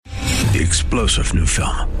the explosive new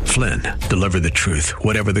film, Flynn, Deliver the Truth,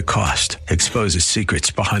 Whatever the Cost, exposes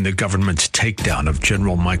secrets behind the government's takedown of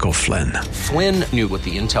General Michael Flynn. Flynn knew what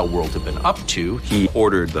the intel world had been up to. He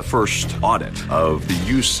ordered the first audit of the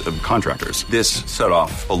use of contractors. This set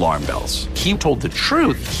off alarm bells. He told the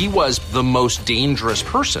truth. He was the most dangerous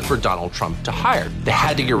person for Donald Trump to hire. They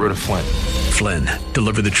had to get rid of Flynn. Flynn,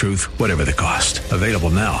 Deliver the Truth, Whatever the Cost. Available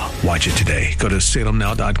now. Watch it today. Go to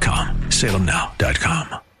salemnow.com.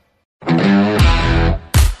 salemnow.com.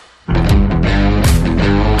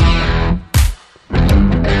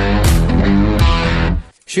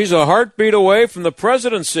 She's a heartbeat away from the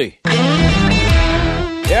presidency.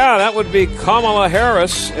 Yeah, that would be Kamala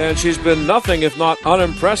Harris, and she's been nothing if not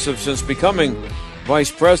unimpressive since becoming vice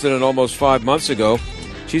president almost 5 months ago.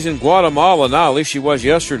 She's in Guatemala now, at least she was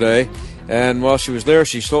yesterday, and while she was there,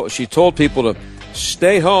 she told people to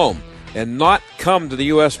stay home and not come to the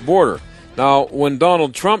U.S. border. Now, when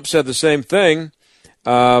Donald Trump said the same thing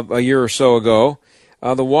a year or so ago,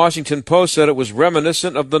 the Washington Post said it was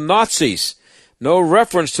reminiscent of the Nazis. No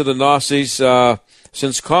reference to the Nazis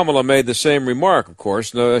since Kamala made the same remark, of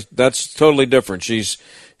course. No, that's totally different. She's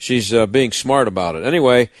being smart about it.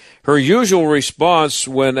 Anyway, her usual response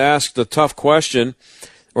when asked a tough question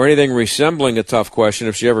or anything resembling a tough question,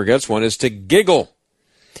 if she ever gets one, is to giggle.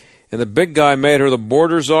 And the big guy made her the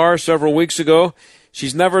border czar several weeks ago.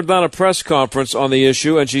 She's never done a press conference on the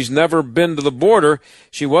issue, and she's never been to the border.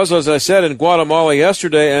 She was, as I said, in Guatemala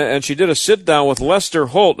yesterday, and she did a sit-down with Lester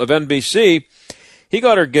Holt of NBC. He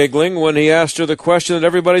got her giggling when he asked her the question that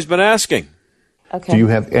everybody's been asking. Okay. Do you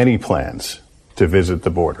have any plans to visit the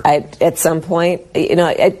border? At some point, we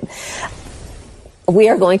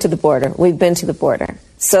are going to the border. We've been to the border.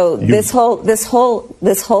 So this whole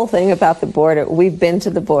thing about the border, we've been to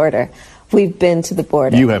the border. We've been to the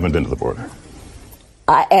border. You haven't been to the border.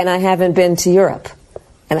 And I haven't been to Europe.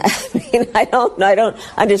 And I don't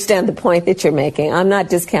understand the point that you're making. I'm not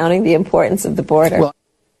discounting the importance of the border.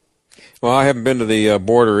 Well, I haven't been to the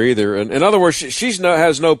border either. And in other words, she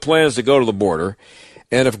has no plans to go to the border.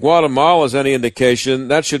 And if Guatemala is any indication,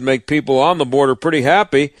 that should make people on the border pretty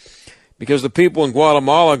happy, because the people in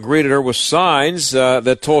Guatemala greeted her with signs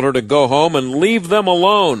that told her to go home and leave them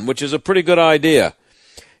alone, which is a pretty good idea.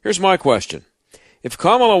 Here's my question. If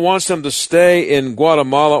Kamala wants them to stay in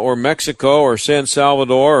Guatemala or Mexico or San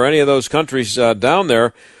Salvador or any of those countries down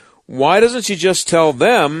there, why doesn't she just tell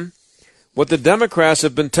them what the Democrats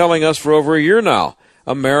have been telling us for over a year now?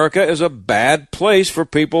 America is a bad place for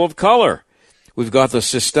people of color. We've got the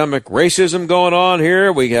systemic racism going on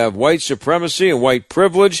here. We have white supremacy and white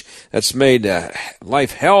privilege that's made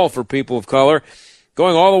life hell for people of color,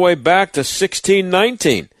 going all the way back to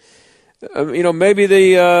 1619. Maybe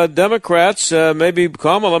the Democrats, maybe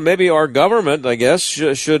Kamala, maybe our government, I guess,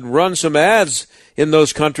 should run some ads in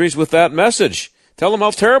those countries with that message. Tell them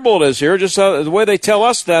how terrible it is here, just the way they tell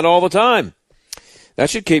us that all the time.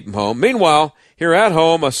 That should keep them home. Meanwhile, here at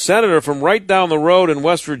home, a senator from right down the road in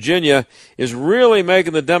West Virginia is really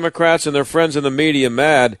making the Democrats and their friends in the media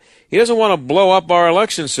mad. He doesn't want to blow up our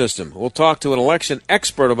election system. We'll talk to an election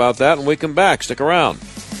expert about that when we come back. Stick around.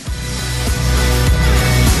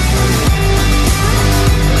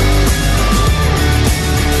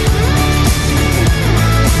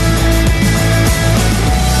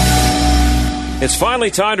 It's finally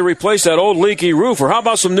time to replace that old leaky roof, or how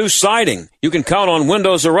about some new siding? You can count on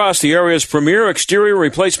Windows R Us, the area's premier exterior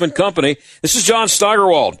replacement company. This is John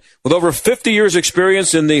Steigerwald. With over 50 years'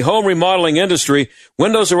 experience in the home remodeling industry,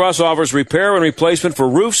 Windows R Us offers repair and replacement for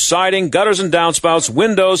roofs, siding, gutters and downspouts,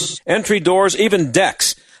 windows, entry doors, even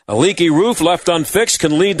decks. A leaky roof left unfixed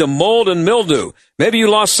can lead to mold and mildew. Maybe you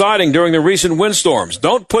lost siding during the recent windstorms.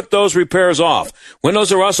 Don't put those repairs off.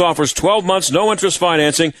 Windows R Us offers 12 months no-interest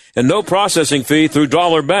financing and no processing fee through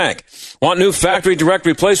Dollar Bank. Want new factory direct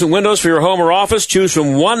replacement windows for your home or office? Choose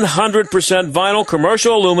from 100% vinyl,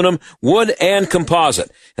 commercial aluminum, wood, and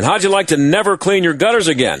composite. And how'd you like to never clean your gutters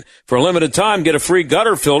again? For a limited time, get a free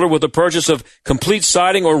gutter filter with the purchase of complete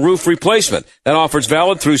siding or roof replacement. That offer's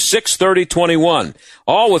valid through 6/30/21.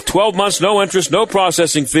 All with 12 months, no interest, no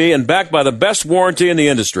processing fee, and backed by the best warranty in the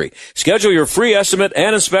industry. Schedule your free estimate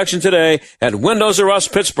and inspection today at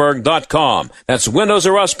WindowsRUsPittsburgh.com. That's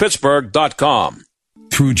WindowsRUsPittsburgh.com.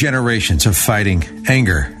 Through generations of fighting,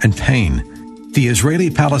 anger, and pain, the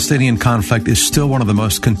Israeli-Palestinian conflict is still one of the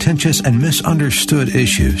most contentious and misunderstood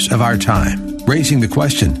issues of our time, raising the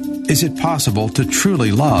question, is it possible to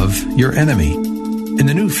truly love your enemy? In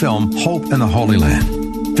the new film, Hope in the Holy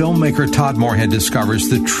Land, filmmaker Todd Moorhead discovers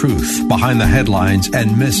the truth behind the headlines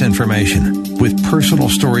and misinformation with personal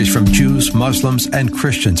stories from Jews, Muslims, and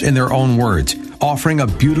Christians in their own words, offering a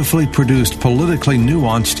beautifully produced, politically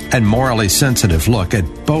nuanced, and morally sensitive look at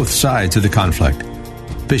both sides of the conflict.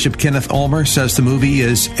 Bishop Kenneth Ulmer says the movie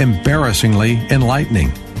is embarrassingly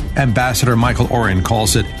enlightening. Ambassador Michael Oren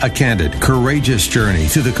calls it a candid, courageous journey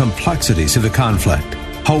through the complexities of the conflict.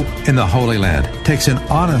 Hope in the Holy Land takes an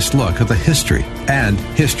honest look at the history and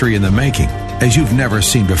history in the making as you've never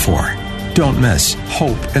seen before. Don't miss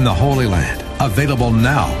Hope in the Holy Land. Available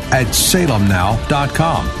now at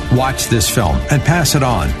salemnow.com. Watch this film and pass it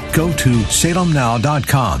on. Go to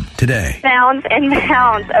salemnow.com today. Mounds and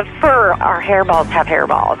mounds of fur. Our hairballs have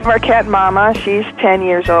hairballs. Our cat Mama, she's 10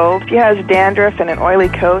 years old. She has dandruff and an oily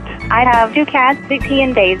coat. I have 2 cats, Zippy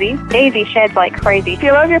and Daisy. Daisy sheds like crazy. If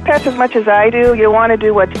you love your pets as much as I do, you want to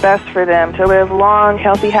do what's best for them to live long,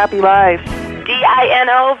 healthy, happy lives.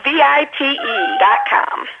 DINOVITE.com.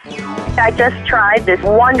 I just tried this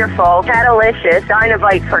wonderful Catalicious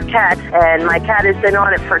Dynavite for cats, and my cat has been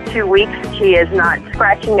on it for 2 weeks. She is not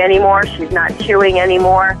scratching anymore. She's not chewing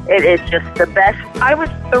anymore. It is just the best. I was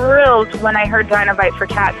thrilled when I heard Dynavite for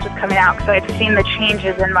cats was coming out because I'd seen the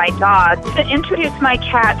changes in my dog. To introduce my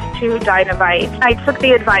cats to Dynavite, I took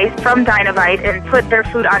the advice from Dynavite and put their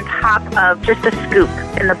food on top of just a scoop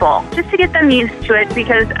in the bowl, just to get them used to it,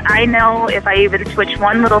 because I know if I even switch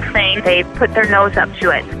one little thing, they put their nose up to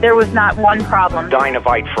it. There was not one problem.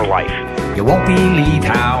 Dynavite for life. You won't believe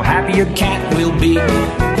how happy your cat will be.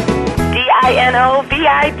 DINOVITE.com.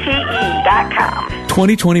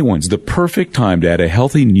 2021's the perfect time to add a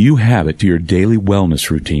healthy new habit to your daily wellness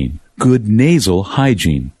routine. Good nasal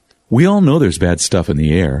hygiene. We all know there's bad stuff in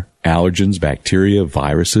the air, allergens, bacteria,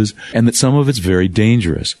 viruses, and that some of it's very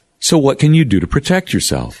dangerous. So what can you do to protect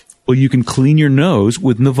yourself? Well, you can clean your nose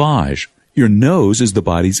with Navage. Your nose is the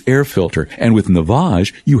body's air filter, and with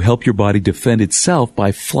Navage, you help your body defend itself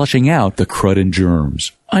by flushing out the crud and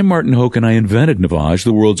germs. I'm Martin Hoke, and I invented Navage,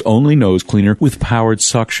 the world's only nose cleaner with powered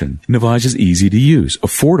suction. Navage is easy to use,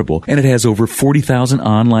 affordable, and it has over 40,000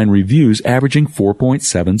 online reviews averaging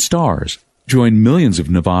 4.7 stars. Join millions of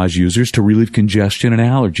Navage users to relieve congestion and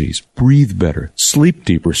allergies, breathe better, sleep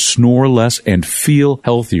deeper, snore less, and feel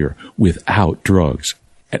healthier without drugs.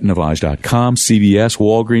 At Navage.com, CVS,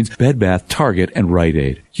 Walgreens, Bed Bath, Target, and Rite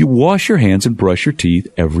Aid. You wash your hands and brush your teeth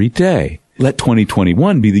every day. Let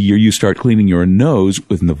 2021 be the year you start cleaning your nose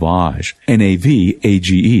with Navage.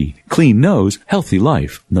 Navage. Clean nose, healthy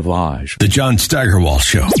life. Navage. The John Steigerwald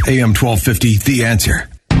Show. AM 1250, The Answer.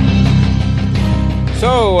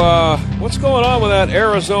 So, what's going on with that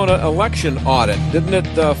Arizona election audit? Did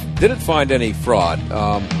it find any fraud?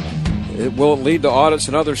 Will it lead to audits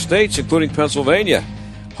in other states, including Pennsylvania?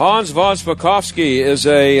 Hans von Spakovsky is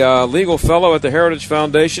a legal fellow at the Heritage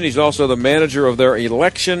Foundation. He's also the manager of their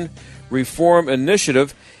Election Reform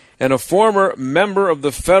Initiative and a former member of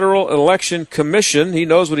the Federal Election Commission. He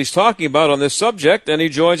knows what he's talking about on this subject, and he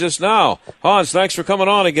joins us now. Hans, thanks for coming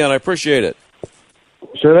on again. I appreciate it.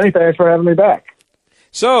 Sure thing. Thanks for having me back.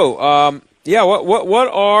 So, what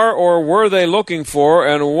are or were they looking for,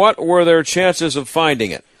 and what were their chances of finding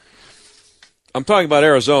it? I'm talking about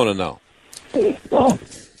Arizona now.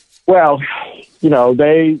 Well,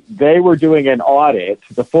 they were doing an audit.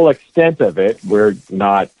 The full extent of it, we're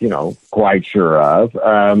not, quite sure of.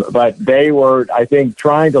 But they were, I think,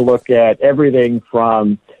 trying to look at everything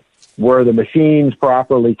from were the machines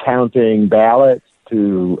properly counting ballots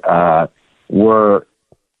to were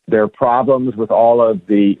there problems with all of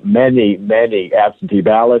the many, many absentee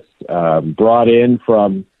ballots brought in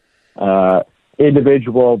from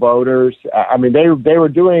individual voters. I mean, they were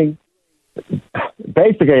doing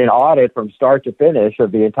basically an audit from start to finish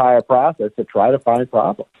of the entire process to try to find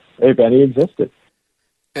problems, if any existed.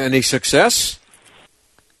 Any success?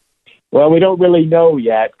 Well, we don't really know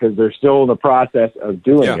yet because they're still in the process of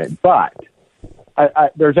doing it. But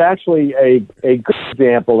there's actually a good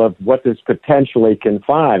example of what this potentially can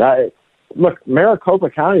find. Look, Maricopa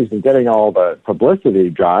County's been getting all the publicity,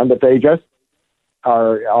 John, but they just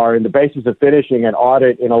are in the basis of finishing an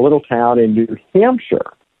audit in a little town in New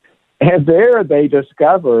Hampshire. And there they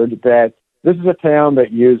discovered that this is a town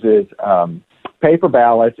that uses paper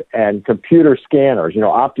ballots and computer scanners,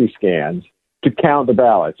 OptiScans, to count the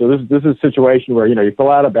ballots. So this is a situation where, you fill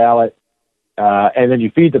out a ballot and then you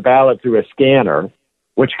feed the ballot through a scanner,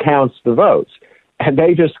 which counts the votes. And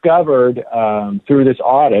they discovered through this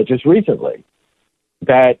audit just recently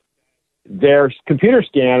that their computer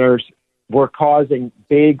scanners were causing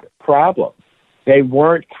big problems. They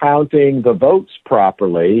weren't counting the votes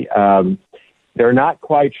properly. They're not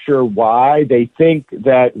quite sure why. They think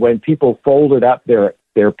that when people folded up their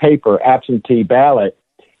their paper absentee ballot.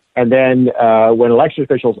 And then when election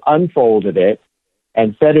officials unfolded it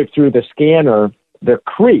and fed it through the scanner, the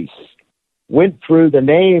crease went through the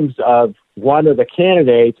names of one of the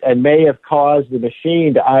candidates and may have caused the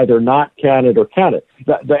machine to either not count it or count it.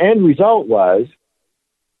 The end result was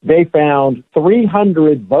they found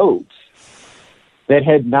 300 votes that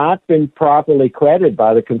had not been properly credited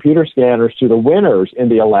by the computer scanners to the winners in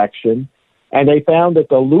the election. And they found that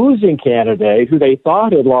the losing candidate, who they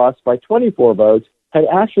thought had lost by 24 votes, had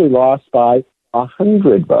actually lost by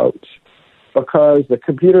 100 votes because the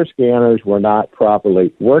computer scanners were not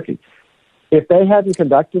properly working. If they hadn't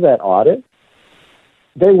conducted that audit,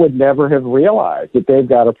 they would never have realized that they've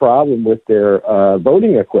got a problem with their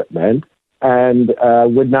voting equipment and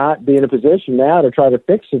would not be in a position now to try to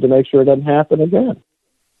fix it to make sure it doesn't happen again.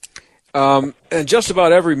 And just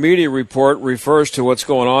about every media report refers to what's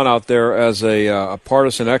going on out there as a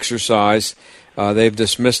partisan exercise. They've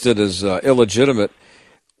dismissed it as illegitimate.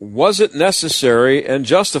 Was it necessary and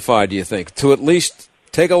justified, do you think, to at least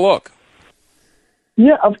take a look?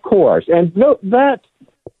 Yeah, of course. And no, that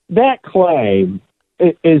claim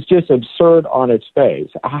is just absurd on its face.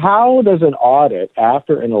 How does an audit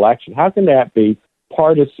after an election, how can that be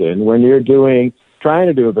partisan when you're trying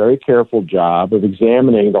to do a very careful job of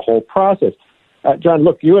examining the whole process? John,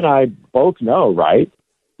 look, you and I both know, right,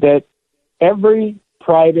 that every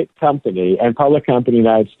private company and public company in the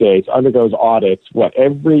United States undergoes audits,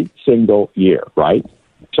 every single year, right?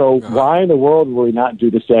 So why in the world would we not do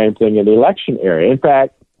the same thing in the election area? In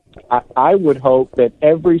fact, I would hope that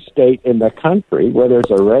every state in the country, whether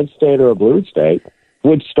it's a red state or a blue state,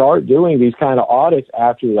 would start doing these kind of audits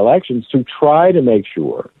after the elections to try to make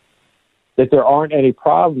sure that there aren't any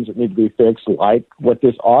problems that need to be fixed, like what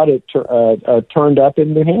this audit turned up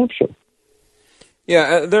in New Hampshire.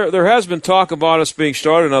 Yeah, there has been talk about us being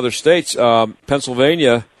started in other states.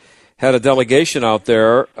 Pennsylvania had a delegation out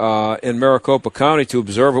there in Maricopa County to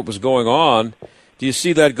observe what was going on. Do you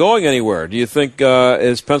see that going anywhere? Do you think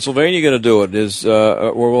is Pennsylvania going to do it?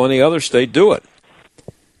 Or will any other state do it?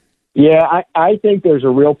 Yeah, I think there's a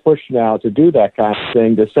real push now to do that kind of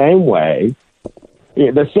thing the same way.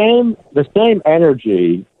 The same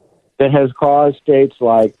energy that has caused states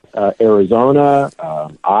like Arizona,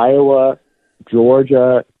 Iowa,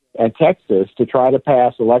 Georgia, and Texas to try to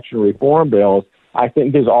pass election reform bills, I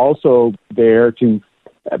think is also there to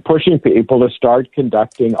pushing people to start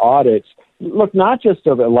conducting audits. Look, not just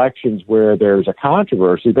of elections where there's a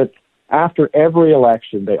controversy, but after every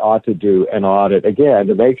election, they ought to do an audit again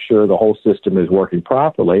to make sure the whole system is working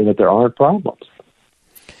properly and that there aren't problems.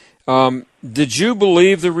 Did you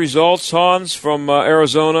believe the results, Hans, from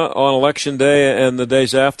Arizona on Election Day and the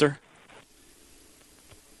days after?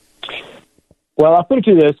 Well, I'll put it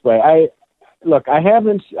to you this way. I know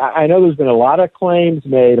there's been a lot of claims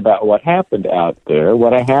made about what happened out there.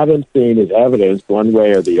 What I haven't seen is evidence one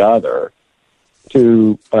way or the other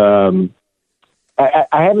to, I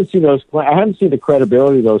haven't seen the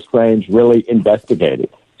credibility of those claims really investigated.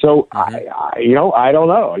 So, I don't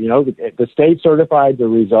know. The state certified the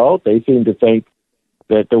result. They seem to think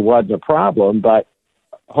that there wasn't a problem, but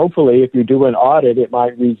hopefully if you do an audit, it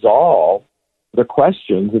might resolve the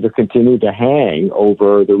questions that have continued to hang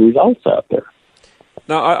over the results out there.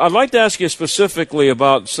 Now, I'd like to ask you specifically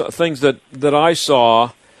about things that I saw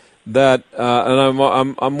that,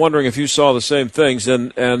 and I'm wondering if you saw the same things.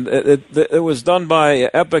 And it was done by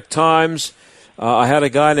Epoch Times. I had a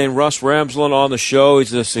guy named Russ Ramsland on the show.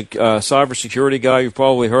 He's a cybersecurity guy. You've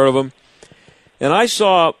probably heard of him. And I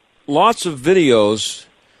saw lots of videos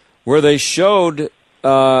where they showed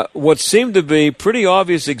what seemed to be pretty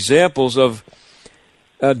obvious examples of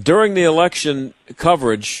during the election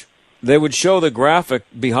coverage. They would show the graphic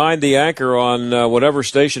behind the anchor on whatever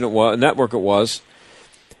station it was, network it was,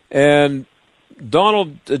 and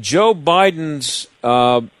Joe Biden's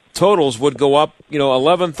totals would go up,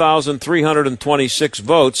 11,326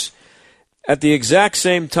 votes at the exact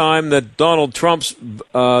same time that Donald Trump's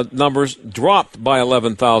numbers dropped by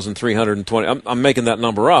 11,320. I'm making that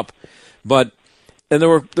number up, and there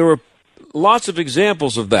were lots of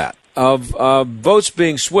examples of that, of votes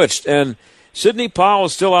being switched. And Sidney Powell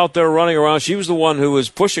is still out there running around. She was the one who was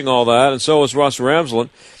pushing all that, and so was Russ Ramsland.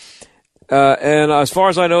 And as far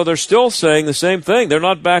as I know, they're still saying the same thing. They're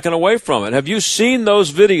not backing away from it. Have you seen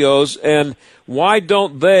those videos, and why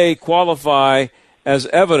don't they qualify as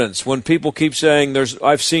evidence when people keep saying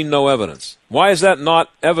I've seen no evidence? Why is that not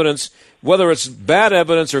evidence, whether it's bad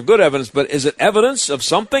evidence or good evidence, but is it evidence of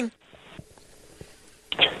something?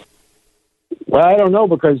 Well, I don't know,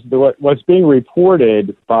 because what's being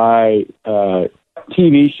reported by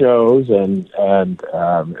TV shows and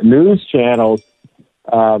news channels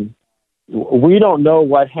we don't know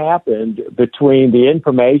what happened between the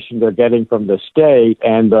information they're getting from the state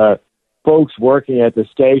and the folks working at the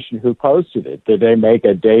station who posted it. Did they make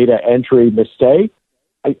a data entry mistake?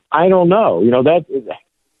 I don't know. That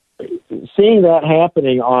seeing that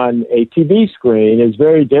happening on a TV screen is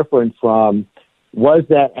very different from was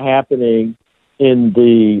that happening in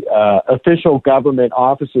the official government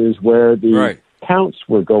offices where the counts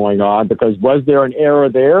were going on, because was there an error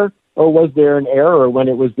there, or was there an error when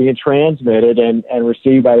it was being transmitted and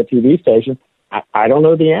received by the TV station? I don't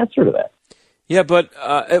know the answer to that. Yeah, but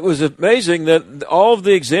it was amazing that all of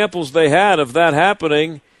the examples they had of that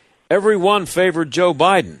happening, every one favored Joe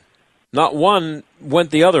Biden. Not one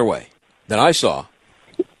went the other way that I saw.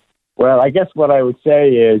 Well, I guess what I would say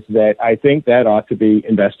is that I think that ought to be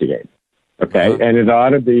investigated, okay? And it ought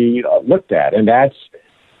to be looked at. And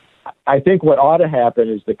I think what ought to happen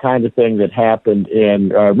is the kind of thing that happened in,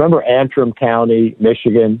 remember Antrim County,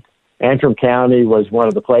 Michigan? Antrim County was one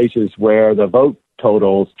of the places where the vote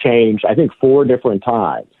totals changed, I think, 4 different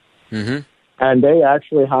times. Mm-hmm. And they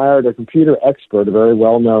actually hired a computer expert, a very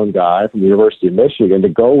well-known guy from the University of Michigan, to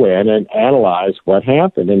go in and analyze what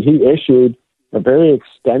happened. And he issued a very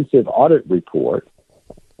extensive audit report.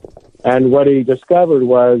 And what he discovered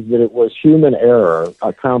was that it was human error,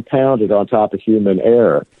 compounded on top of human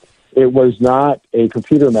error. It was not a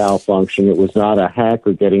computer malfunction. It was not a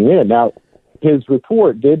hacker getting in. Now, his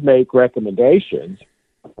report did make recommendations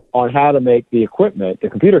on how to make the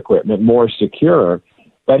computer equipment, more secure.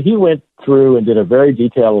 But he went through and did a very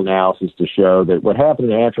detailed analysis to show that what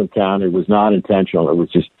happened in Antrim County was not intentional. It was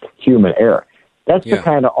just human error. That's the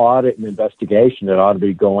kind of audit and investigation that ought to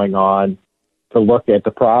be going on to look at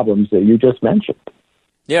the problems that you just mentioned.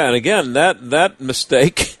 Yeah, and again, that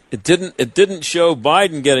mistake, it didn't show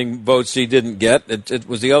Biden getting votes he didn't get. It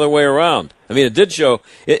was the other way around. I mean, it did show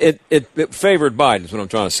it favored Biden. Is what I'm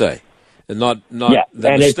trying to say, and not the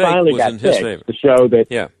and mistake it finally was got in his fixed favor to show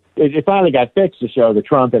that. It finally got fixed to show that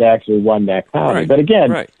Trump had actually won that county. Right. But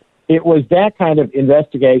again, it was that kind of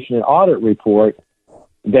investigation and audit report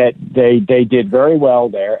that they did very well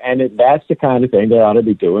there, and that's the kind of thing they ought to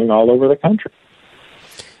be doing all over the country.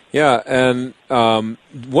 Yeah, and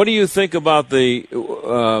what do you think about the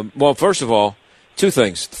well, first of all, 2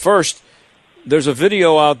 things. First, there's a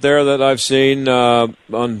video out there that I've seen on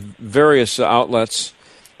various outlets.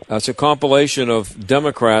 It's a compilation of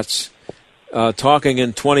Democrats talking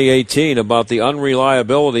in 2018 about the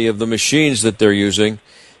unreliability of the machines that they were using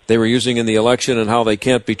in the election, and how they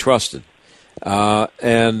can't be trusted.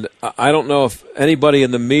 And I don't know if anybody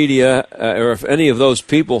in the media or if any of those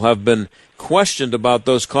people have been questioned about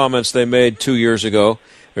those comments they made 2 years ago,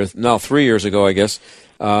 or now 3 years ago, I guess.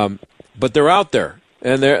 But they're out there,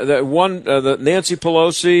 and the Nancy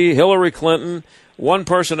Pelosi, Hillary Clinton, one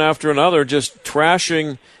person after another, just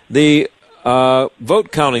trashing the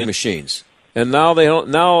vote counting machines. And now they don't.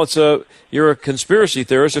 Now you're a conspiracy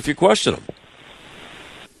theorist if you question them.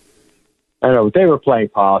 I know they were playing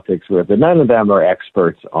politics with it. None of them are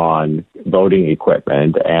experts on voting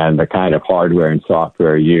equipment and the kind of hardware and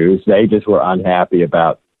software used. They just were unhappy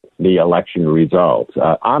about the election results.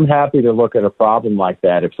 I'm happy to look at a problem like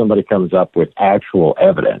that if somebody comes up with actual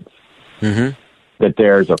evidence that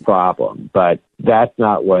there's a problem. But that's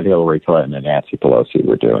not what Hillary Clinton and Nancy Pelosi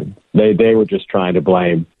were doing. They were just trying to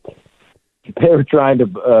blame. They were trying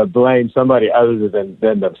to blame somebody other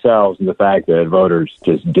than themselves, and the fact that voters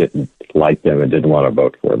just didn't like them and didn't want to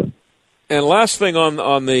vote for them. And last thing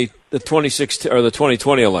on the 2016 or the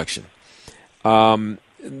 2020 election, you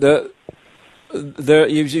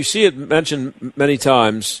see it mentioned many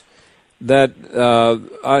times that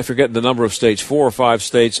I forget the number of states, 4 or 5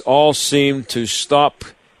 states, all seemed to stop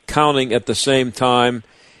counting at the same time.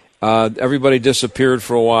 Everybody disappeared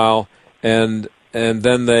for a while, and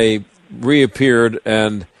then they reappeared,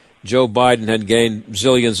 and Joe Biden had gained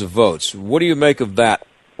zillions of votes. What do you make of that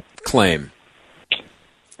claim?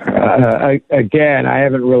 Again, I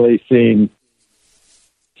haven't really seen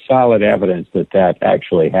solid evidence that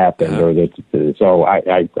actually happened, or that. So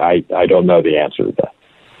I don't know the answer to that.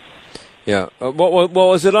 Yeah.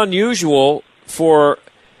 Well, is it unusual for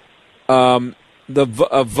a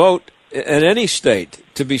vote in any state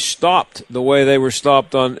to be stopped the way they were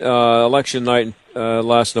stopped on election night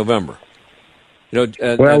last November?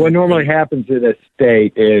 What normally happens in a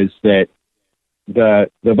state is that the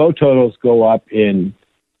vote totals go up in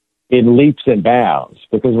leaps and bounds,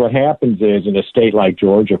 because what happens is in a state like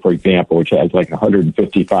Georgia, for example, which has like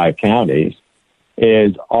 155 counties,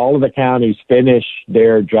 is all of the counties finish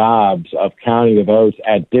their jobs of counting the votes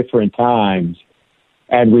at different times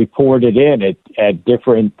and report it in at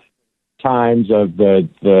different times of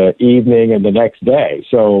the evening and the next day.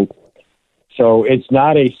 So it's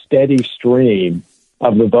not a steady stream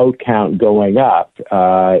of the vote count going up.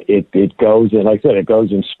 It goes in, like I said, it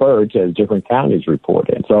goes in spurts as different counties report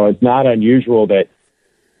it. So it's not unusual that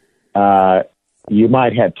you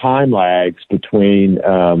might have time lags between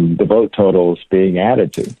the vote totals being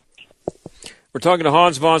added to. We're talking to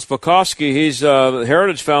Hans von Spakovsky. He's the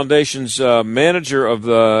Heritage Foundation's manager of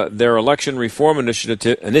their election reform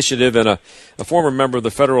initiative and a former member of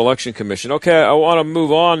the Federal Election Commission. Okay, I want to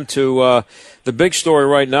move on to the big story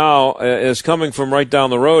right now is coming from right down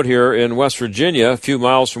the road here in West Virginia, a few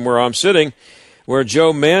miles from where I'm sitting, where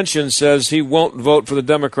Joe Manchin says he won't vote for the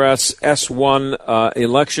Democrats' S1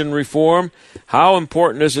 election reform. How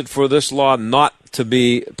important is it for this law not to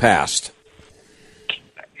be passed?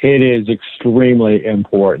 It is extremely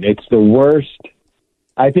important. It's the worst.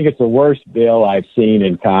 I think it's the worst bill I've seen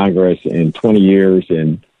in Congress in 20 years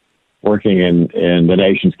in working in the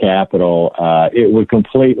nation's capital. It would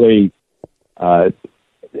completely have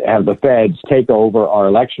the feds take over our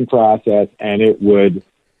election process, and it would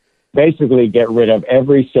basically get rid of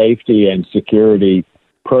every safety and security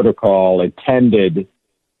protocol intended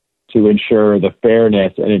to ensure the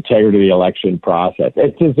fairness and integrity of the election process.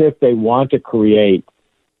 It's as if they want to create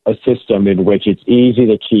a system in which it's easy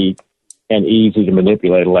to cheat and easy to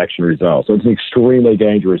manipulate election results. So it's an extremely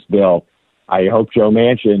dangerous bill. I hope Joe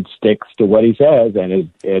Manchin sticks to what he says and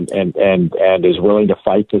is willing to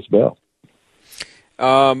fight this bill.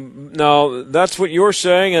 Now, that's what you're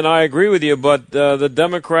saying, and I agree with you, but the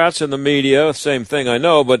Democrats and the media, same thing I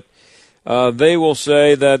know, but they will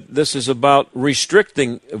say that this is about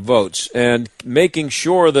restricting votes and making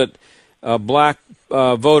sure that black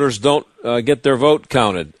voters don't get their vote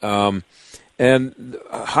counted. And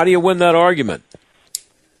how do you win that argument?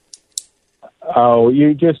 Oh,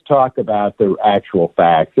 you just talk about the actual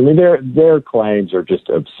facts. I mean, their claims are just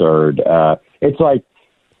absurd. It's like,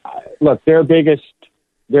 look, their biggest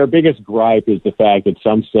gripe is the fact that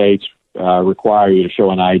some states require you to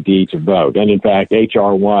show an ID to vote. And in fact,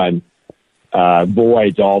 H.R. 1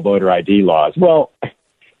 voids all voter ID laws. Well,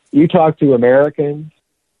 you talk to Americans,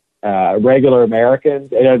 regular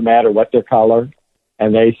Americans, it doesn't matter what their color,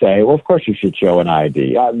 and they say, well, of course you should show an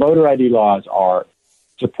ID. Voter ID laws are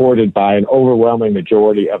supported by an overwhelming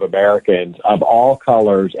majority of Americans of all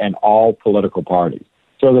colors and all political parties.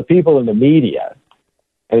 So the people in the media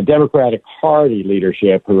and the Democratic Party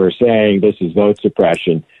leadership who are saying this is vote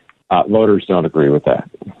suppression, voters don't agree with that.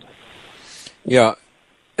 Yeah,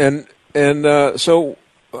 and so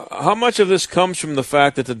how much of this comes from the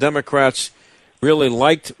fact that the Democrats really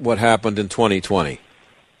liked what happened in 2020?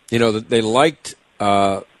 You know, that they liked,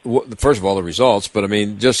 first of all, the results, but I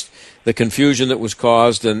mean, just the confusion that was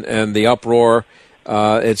caused and the uproar.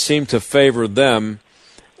 It seemed to favor them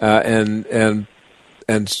and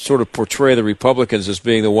sort of portray the Republicans as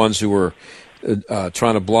being the ones who were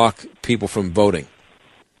trying to block people from voting.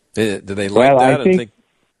 Do they like that? I think,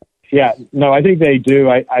 yeah, no, I think they do.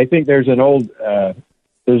 I think there's an old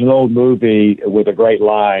movie with a great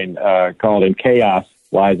line called "In Chaos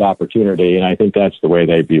Lies Opportunity," and I think that's the way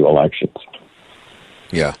they view elections.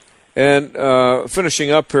 Yeah. And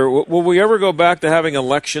finishing up here, will we ever go back to having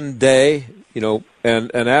election day, you know,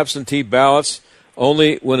 and absentee ballots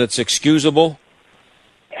only when it's excusable?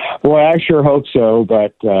 Well, I sure hope so,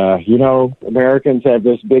 but, you know, Americans have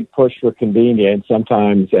this big push for convenience,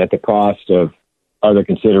 sometimes at the cost of other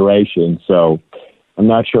considerations. So I'm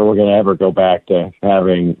not sure we're going to ever go back to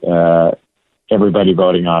having everybody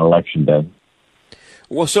voting on Election Day.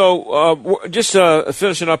 Well, so just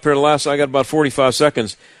finishing up here, I got about 45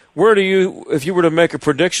 seconds. Where do you, if you were to make a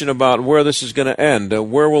prediction about where this is going to end,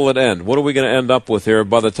 where will it end? What are we going to end up with here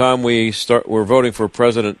by the time we're voting for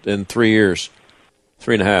president in 3 years?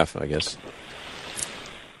 3.5, I guess.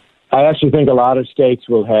 I actually think a lot of states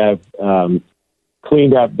will have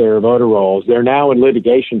cleaned up their voter rolls. They're now in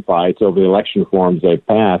litigation fights over the election reforms they've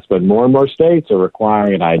passed, but more and more states are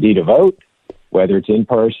requiring an ID to vote, whether it's in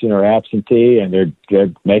person or absentee, and they're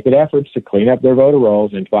making efforts to clean up their voter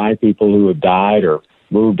rolls and find people who have died or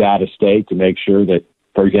moved out of state to make sure that,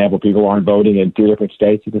 for example, people aren't voting in 2 different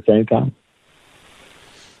states at the same time.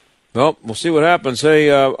 Well, we'll see what happens.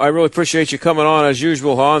 Hey, I really appreciate you coming on as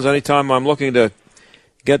usual, Hans. Anytime I'm looking to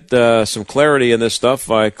get some clarity in this stuff,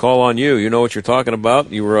 I call on you. You know what you're talking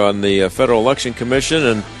about. You were on the Federal Election Commission,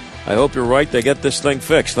 and I hope you're right. They get this thing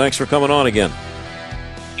fixed. Thanks for coming on again.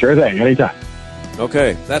 Sure thing. Anytime.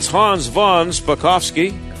 Okay, that's Hans von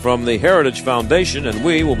Spakovsky from the Heritage Foundation, and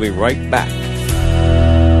we will be right back.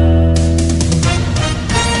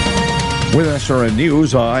 With SRN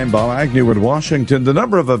News, I'm Bob Agnew in Washington. The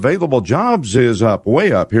number of available jobs is up,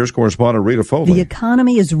 way up. Here's correspondent Rita Foley. The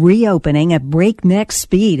economy is reopening at breakneck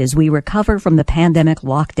speed as we recover from the pandemic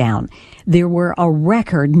lockdown. There were a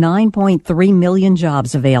record 9.3 million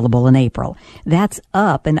jobs available in April. That's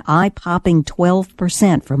up an eye-popping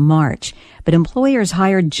 12% from March. But employers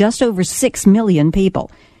hired just over 6 million people.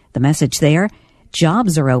 The message there?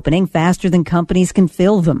 Jobs are opening faster than companies can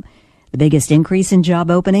fill them. The biggest increase in job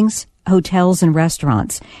openings? Hotels and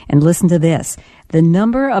restaurants. And listen to this. The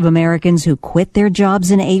number of Americans who quit their jobs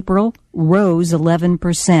in April rose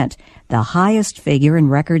 11%, the highest figure in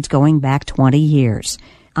records going back 20 years.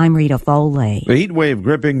 I'm Rita Foley. The heat wave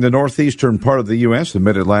gripping the northeastern part of the U.S., the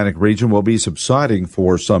mid-Atlantic region, will be subsiding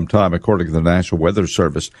for some time, according to the National Weather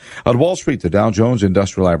Service. On Wall Street, the Dow Jones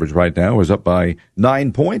Industrial Average right now is up by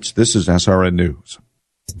 9 points. This is SRN News.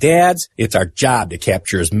 Dads, it's our job to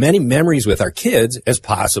capture as many memories with our kids as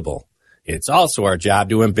possible. It's also our job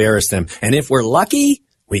to embarrass them. And if we're lucky,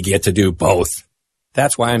 we get to do both.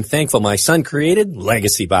 That's why I'm thankful my son created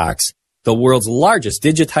Legacy Box, the world's largest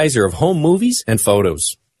digitizer of home movies and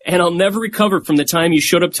photos. And I'll never recover from the time you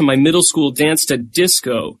showed up to my middle school dance to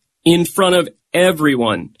disco in front of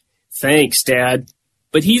everyone. Thanks, Dad.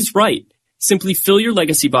 But he's right. Simply fill your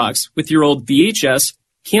Legacy Box with your old VHS,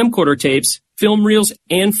 camcorder tapes, film reels,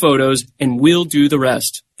 and photos, and we'll do the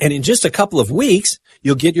rest. And in just a couple of weeks,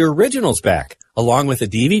 you'll get your originals back, along with a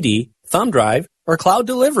DVD, thumb drive, or cloud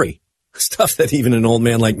delivery. Stuff that even an old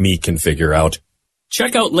man like me can figure out.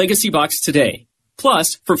 Check out Legacy Box today.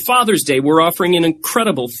 Plus, for Father's Day, we're offering an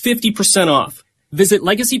incredible 50% off. Visit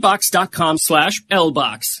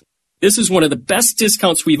legacybox.com/LBox. This is one of the best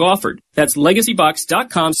discounts we've offered. That's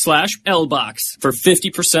legacybox.com/LBox for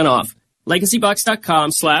 50% off.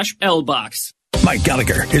 legacybox.com/LBox. Mike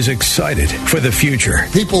Gallagher is excited for the future.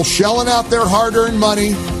 People shelling out their hard-earned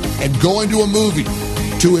money and going to a movie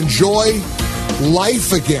to enjoy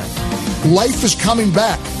life again. Life is coming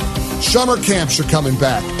back. Summer camps are coming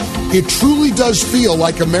back. It truly does feel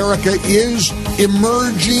like America is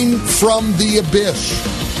emerging from the abyss.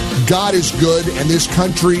 God is good, and this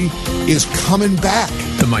country is coming back.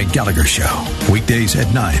 The Mike Gallagher Show, weekdays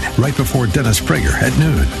at 9, right before Dennis Prager at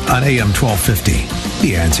noon on AM 1250.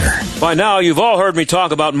 The Answer. By now, you've all heard me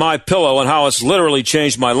talk about MyPillow and how it's literally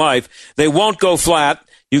changed my life. They won't go flat.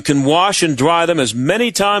 You can wash and dry them as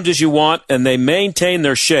many times as you want, and they maintain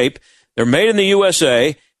their shape. They're made in the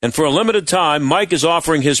USA, and for a limited time, Mike is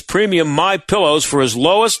offering his premium MyPillows for his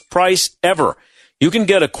lowest price ever. You can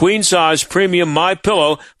get a queen-size premium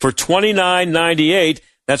MyPillow for $29.98.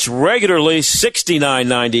 That's regularly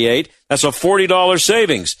 $69.98. That's a $40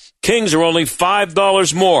 savings. Kings are only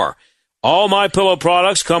 $5 more. All MyPillow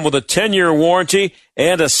products come with a 10-year warranty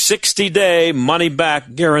and a 60-day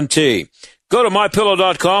money-back guarantee. Go to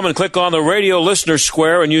MyPillow.com and click on the radio listener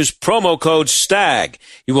square and use promo code STAG.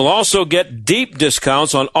 You will also get deep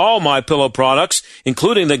discounts on all MyPillow products,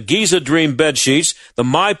 including the Giza Dream bed sheets, the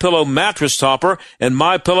MyPillow mattress topper, and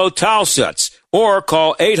MyPillow towel sets. Or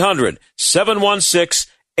call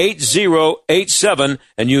 800-716-8087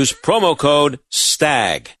 and use promo code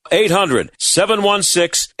STAG.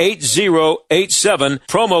 800-716-8087,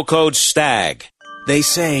 promo code STAG. They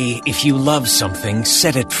say, if you love something,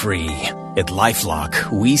 set it free. At LifeLock,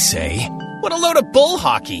 we say, what a load of bull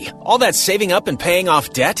hockey. All that saving up and paying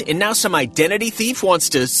off debt, and now some identity thief wants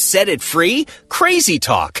to set it free? Crazy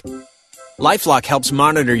talk. LifeLock helps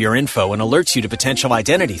monitor your info and alerts you to potential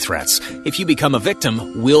identity threats. If you become a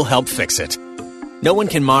victim, we'll help fix it. No one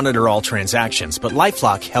can monitor all transactions, but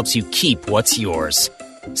LifeLock helps you keep what's yours.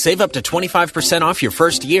 Save up to 25% off your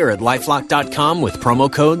first year at LifeLock.com with promo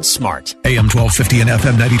code SMART. AM 1250 and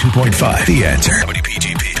FM 92.5. The Answer.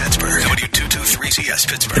 WPGP Pittsburgh. W223CS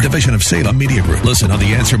Pittsburgh. A division of Salem Media Group. Listen on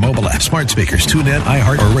the Answer mobile app, smart speakers, TuneIn,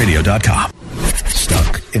 iHeart, or radio.com.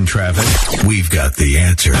 Stuck in traffic? We've got the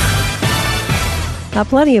answer.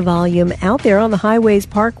 Plenty of volume out there on the highways.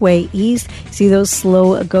 Parkway East, see those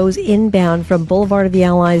slow goes inbound from Boulevard of the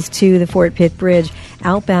Allies to the Fort Pitt Bridge,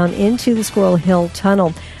 outbound into the Squirrel Hill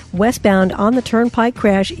Tunnel. Westbound on the Turnpike,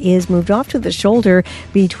 crash is moved off to the shoulder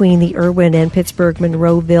between the Irwin and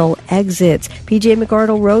Pittsburgh-Monroeville exits. P.J.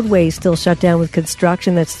 McArdle Roadway still shut down with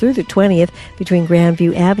construction. That's through the 20th between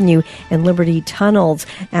Grandview Avenue and Liberty Tunnels.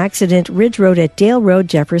 Accident, Ridge Road at Dale Road,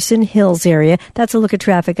 Jefferson Hills area. That's a look at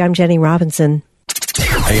traffic. I'm Jenny Robinson.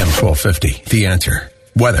 AM 1250, The Answer.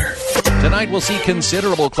 Weather. Tonight we'll see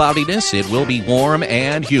considerable cloudiness. It will be warm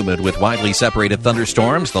and humid with widely separated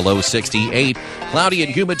thunderstorms, the low 68. Cloudy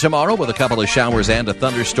and humid tomorrow with a couple of showers and a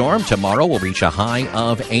thunderstorm. Tomorrow will reach a high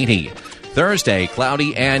of 80. Thursday,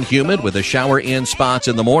 cloudy and humid with a shower in spots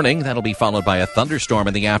in the morning. That'll be followed by a thunderstorm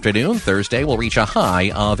in the afternoon. Thursday will reach a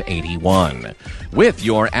high of 81. With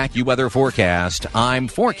your AccuWeather forecast, I'm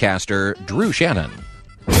forecaster Drew Shannon.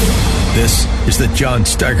 This is the John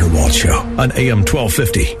Steigerwald Show on AM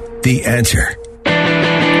 1250. The Answer.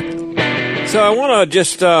 So I want to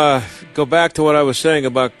just go back to what I was saying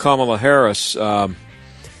about Kamala Harris at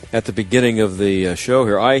the beginning of the show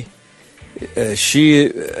here. She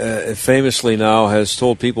famously now has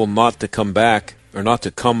told people not to come back or not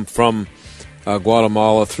to come from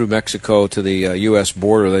Guatemala through Mexico to the U.S.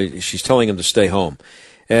 border. She's telling them to stay home.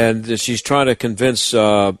 And she's trying to convince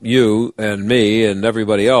you and me and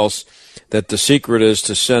everybody else that the secret is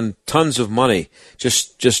to send tons of money,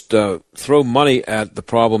 just throw money at the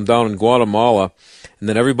problem down in Guatemala, and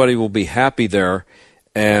then everybody will be happy there,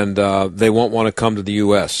 and they won't want to come to the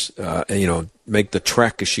U.S., make the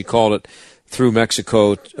trek, as she called it, through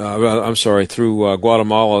Mexico, through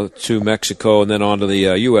Guatemala to Mexico and then onto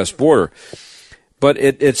the U.S. border. But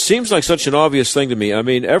it seems like such an obvious thing to me. I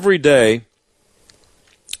mean, every day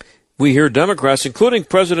we hear Democrats, including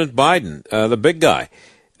President Biden, the big guy,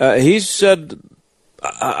 he's said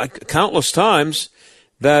countless times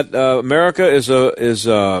that America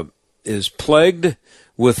is plagued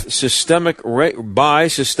with systemic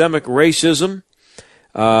racism.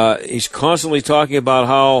 He's constantly talking about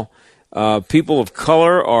how people of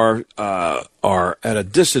color are at a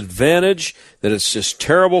disadvantage, that it's just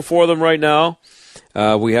terrible for them right now.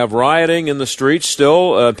 We have rioting in the streets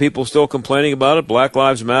still, people still complaining about it, Black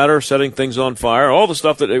Lives Matter, setting things on fire, all the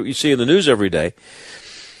stuff that you see in the news every day.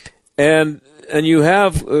 And you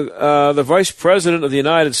have the Vice President of the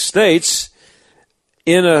United States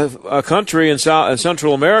in a country in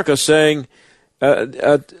Central America saying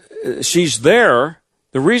she's there.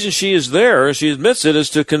 The reason she is there, and she admits it, is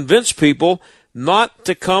to convince people not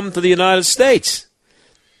to come to the United States.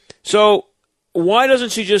 So why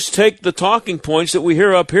doesn't she just take the talking points that we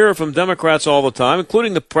hear up here from Democrats all the time,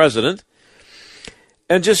 including the president,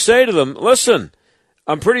 and just say to them, listen,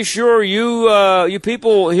 I'm pretty sure you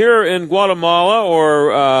people here in Guatemala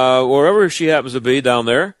or wherever she happens to be down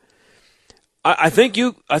there, I think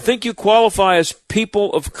you qualify as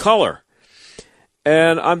people of color.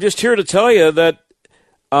 And I'm just here to tell you that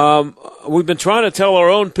we've been trying to tell our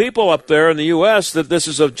own people up there in the U.S. that this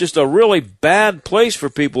is just a really bad place for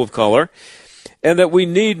people of color, and that we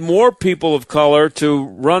need more people of color to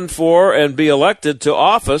run for and be elected to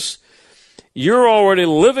office. You're already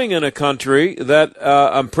living in a country that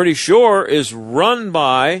I'm pretty sure is run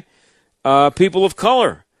by people of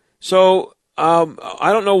color. So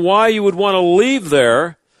I don't know why you would want to leave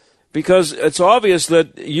there, because it's obvious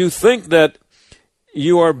that you think that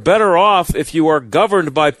you are better off if you are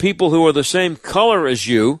governed by people who are the same color as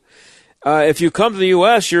you. If you come to the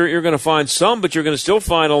U.S., you're going to find some, but you're going to still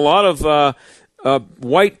find a lot of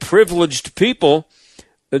white privileged people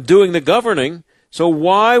doing the governing. So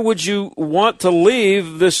why would you want to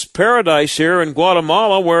leave this paradise here in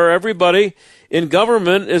Guatemala where everybody in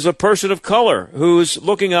government is a person of color who's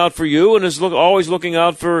looking out for you and is always looking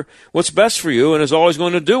out for what's best for you and is always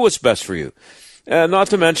going to do what's best for you? Not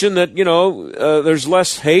to mention that, there's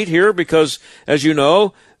less hate here because, as you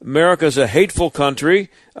know, America is a hateful country,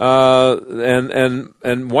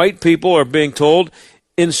 and white people are being told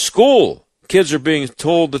in school, kids are being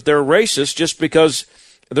told that they're racist just because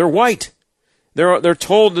they're white. They're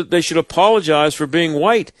told that they should apologize for being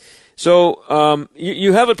white. So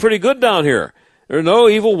you have it pretty good down here. There are no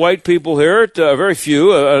evil white people here. Very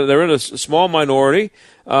few. They're in a small minority.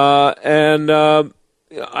 And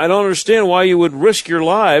I don't understand why you would risk your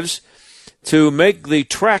lives to make the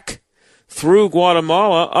trek through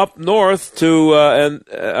Guatemala up north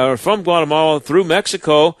to from Guatemala through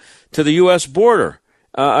Mexico to the U.S. border.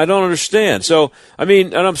 I don't understand. So, I mean,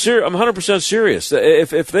 and I'm 100% serious.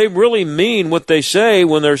 If they really mean what they say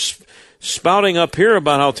when they're spouting up here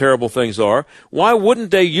about how terrible things are, why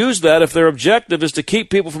wouldn't they use that if their objective is to keep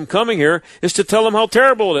people from coming here, is to tell them how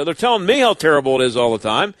terrible it is? They're telling me how terrible it is all the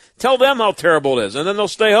time. Tell them how terrible it is, and then they'll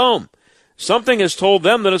stay home. Something has told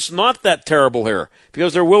them that it's not that terrible here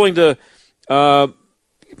because they're willing to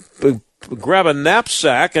grab a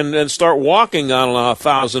knapsack and start walking on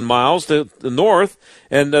 1,000 miles to the north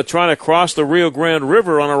and trying to cross the Rio Grande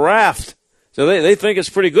River on a raft. So they think it's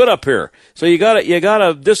pretty good up here. So you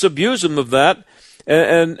gotta disabuse them of that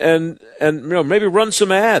and maybe run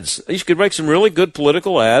some ads. You could make some really good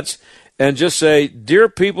political ads and just say, "Dear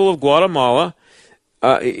people of Guatemala,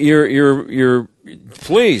 you're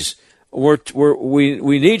please."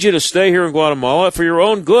 We need you to stay here in Guatemala for your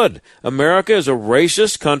own good. America is a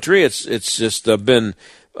racist country. It's just been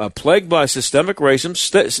plagued by systemic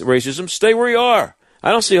racism, stay where you are.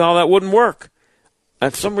 I don't see how that wouldn't work.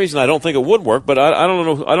 And for some reason, I don't think it would work, but I don't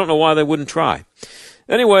know. I don't know why they wouldn't try.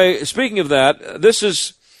 Anyway, speaking of that, this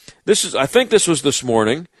is. I think this was this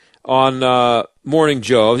morning on Morning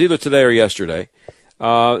Joe. It was either today or yesterday.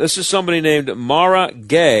 This is somebody named Mara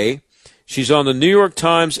Gay. She's on the New York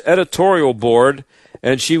Times editorial board,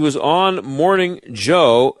 and she was on Morning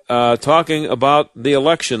Joe talking about the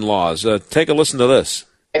election laws. Take a listen to this.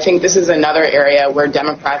 I think this is another area where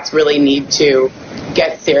Democrats really need to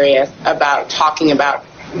get serious about talking about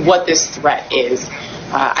what this threat is.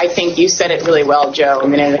 I think you said it really well, Joe, a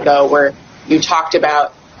minute ago, where you talked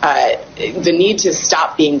about the need to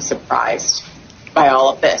stop being surprised by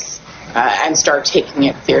all of this and start taking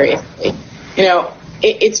it seriously. You know,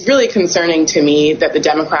 it's really concerning to me that the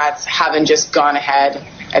Democrats haven't just gone ahead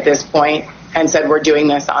at this point and said we're doing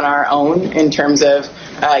this on our own in terms of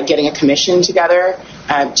getting a commission together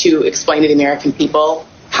to explain to the American people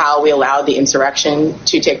how we allowed the insurrection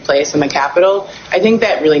to take place in the Capitol. I think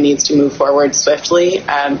that really needs to move forward swiftly.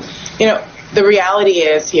 You know, the reality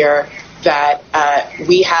is here that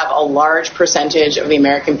we have a large percentage of the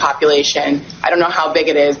American population. I don't know how big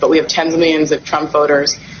it is, but we have tens of millions of Trump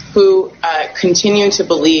voters who continue to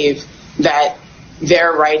believe that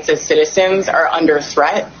their rights as citizens are under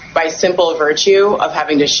threat by simple virtue of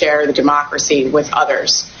having to share the democracy with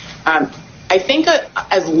others. I think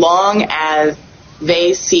as long as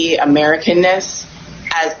they see Americanness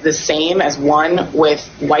as the same as one with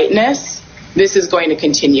whiteness, this is going to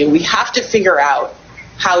continue. We have to figure out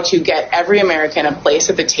how to get every American a place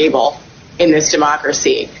at the table in this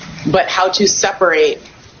democracy, but how to separate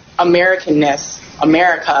Americanness,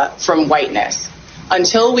 America, from whiteness.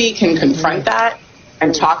 Until we can confront that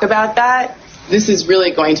and talk about that, this is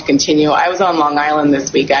really going to continue. I was on Long Island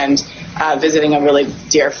this weekend visiting a really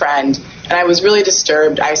dear friend, and I was really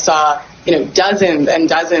disturbed. I saw, dozens and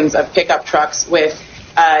dozens of pickup trucks with,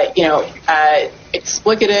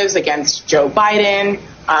 explicatives against Joe Biden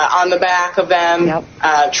on the back of them,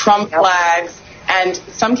 Trump flags, and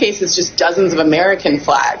some cases just dozens of American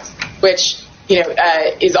flags, which,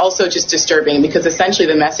 is also just disturbing because essentially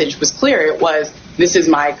the message was clear. It was, this is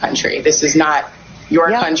my country. This is not your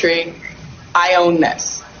country. I own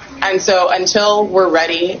this. And so until we're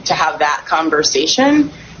ready to have that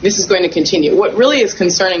conversation, this is going to continue. What really is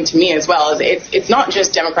concerning to me as well is it's not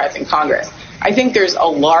just Democrats in Congress. I think there's a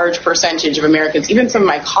large percentage of Americans, even some of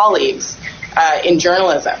my colleagues in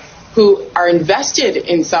journalism, who are invested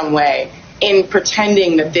in some way in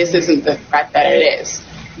pretending that this isn't the threat that it is.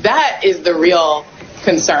 That is the real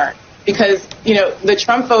concern. Because, the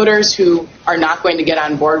Trump voters who are not going to get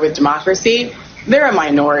on board with democracy, they're a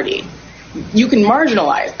minority. You can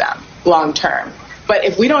marginalize them long term. But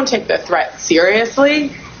if we don't take the threat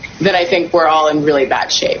seriously, then I think we're all in really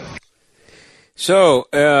bad shape. So,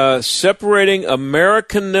 separating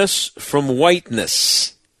Americanness from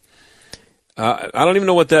whiteness. I don't even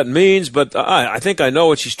know what that means, but I think I know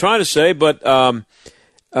what she's trying to say. But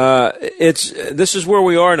this is where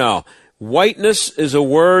we are now. Whiteness is a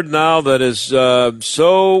word now that is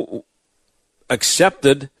so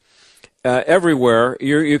accepted everywhere.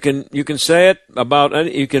 You can say it about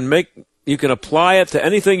any, you can apply it to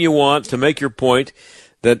anything you want to make your point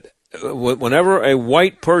that whenever a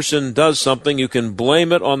white person does something, you can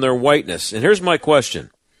blame it on their whiteness. And here's my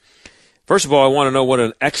question. First of all, I want to know what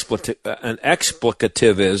an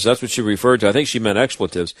explicative is. That's what she referred to. I think she meant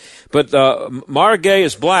expletives. But Mara Gay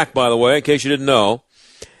is black, by the way, in case you didn't know.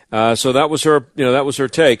 So that was her. That was her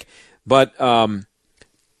take. But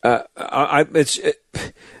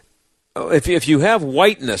if you have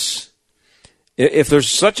whiteness, if there's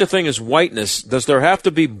such a thing as whiteness, does there have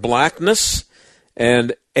to be blackness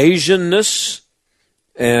and Asianness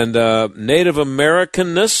and Native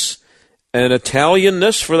Americanness and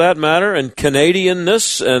Italianness, for that matter, and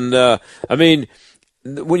Canadianness? And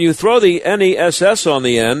when you throw the NESS on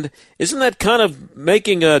the end, isn't that kind of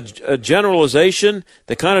making a generalization,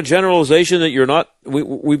 the kind of generalization that you're not?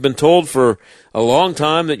 We've been told for a long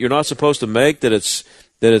time that you're not supposed to make, that it's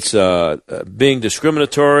being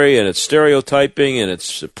discriminatory and it's stereotyping and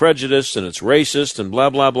it's prejudice and it's racist and blah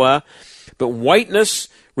blah blah. But whiteness,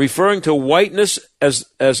 referring to whiteness as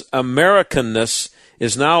Americanness,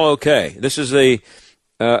 is now okay. This is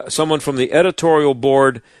someone from the editorial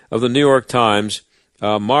board of the New York Times,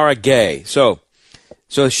 Mara Gay. So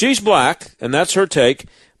she's black, and that's her take.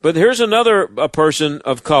 But here's another person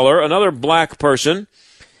of color, another black person.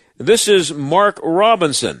 This is Mark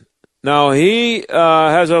Robinson. Now, he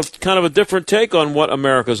has a kind of a different take on what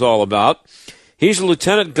America's all about. He's a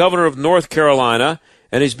lieutenant governor of North Carolina,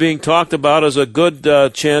 and he's being talked about as a good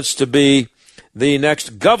chance to be the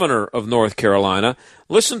next governor of North Carolina.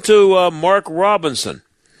 Listen to Mark Robinson.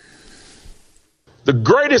 The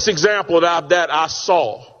greatest example of that I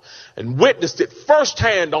saw and witnessed it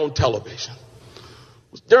firsthand on television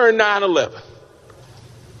was during 9/11.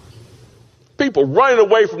 People running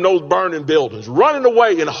away from those burning buildings, running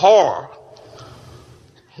away in horror.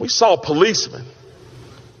 We saw policemen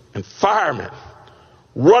and firemen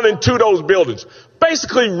running to those buildings,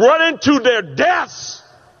 basically running to their deaths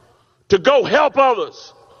to go help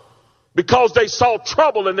others because they saw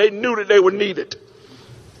trouble and they knew that they were needed.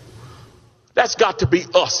 That's got to be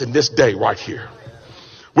us in this day right here.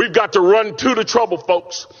 We've got to run to the trouble,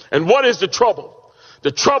 folks. And what is the trouble?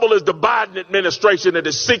 The trouble is the Biden administration that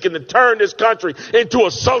is seeking to turn this country into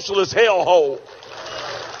a socialist hellhole.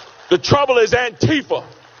 The trouble is Antifa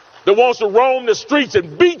that wants to roam the streets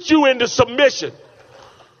and beat you into submission.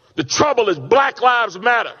 The trouble is Black Lives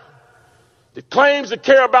Matter that claims to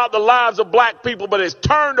care about the lives of black people but has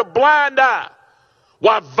turned a blind eye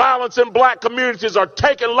while violence in black communities are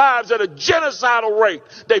taking lives at a genocidal rate.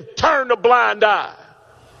 They've turned a blind eye.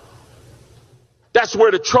 That's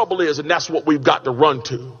where the trouble is, and that's what we've got to run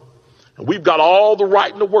to. And we've got all the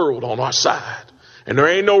right in the world on our side. And there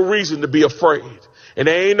ain't no reason to be afraid. And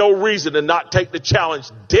there ain't no reason to not take the challenge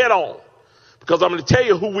dead on. Because I'm going to tell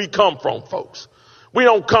you who we come from, folks. We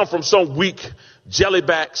don't come from some weak,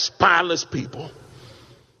 jellyback, spineless people.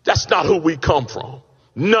 That's not who we come from.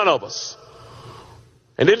 None of us.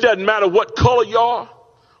 And it doesn't matter what color you are,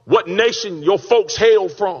 what nation your folks hail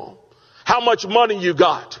from, how much money you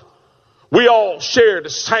got. We all share the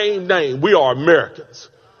same name. We are Americans.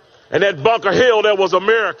 And at Bunker Hill, there was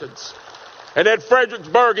Americans. And at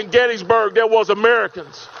Fredericksburg and Gettysburg, there was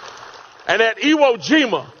Americans. And at Iwo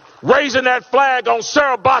Jima, raising that flag on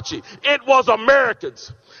Suribachi, it was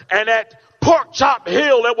Americans. And at Pork Chop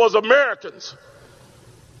Hill, there was Americans.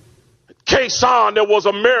 At Khe Sanh, there was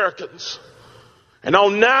Americans. And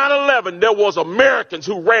on 9/11, there was Americans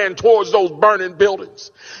who ran towards those burning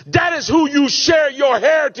buildings. That is who you share your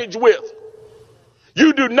heritage with.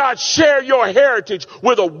 You do not share your heritage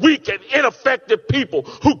with a weak and ineffective people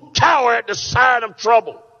who cower at the sight of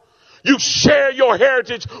trouble. You share your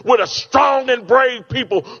heritage with a strong and brave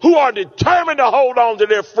people who are determined to hold on to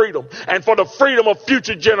their freedom and for the freedom of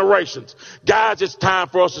future generations. Guys, it's time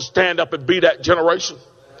for us to stand up and be that generation.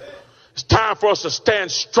 It's time for us to stand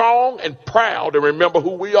strong and proud and remember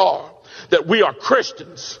who we are. That we are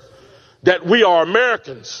Christians. That we are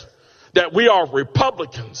Americans. That we are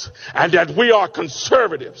Republicans. And that we are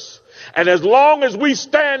conservatives. And as long as we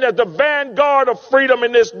stand as the vanguard of freedom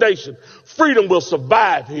in this nation, freedom will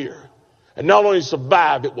survive here. And not only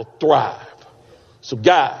survive, it will thrive. So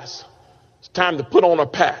guys, it's time to put on our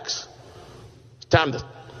packs. It's time to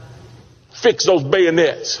fix those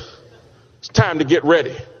bayonets. It's time to get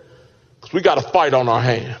ready. Because we got a fight on our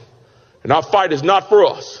hand. And our fight is not for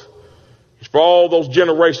us. It's for all those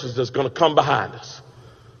generations that's going to come behind us.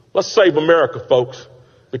 Let's save America, folks.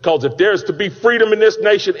 Because if there's to be freedom in this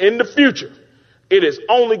nation in the future, it is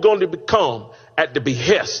only going to become at the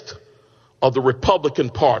behest of the Republican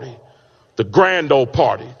Party, the grand old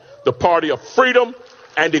party, the party of freedom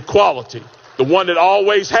and equality, the one that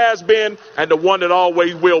always has been and the one that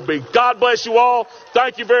always will be. God bless you all.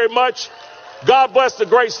 Thank you very much. God bless the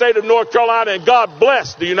great state of North Carolina, and God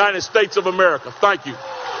bless the United States of America. Thank you.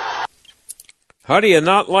 How do you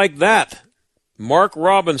not like that? Mark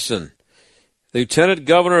Robinson, Lieutenant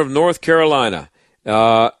Governor of North Carolina.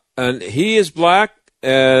 And he is black,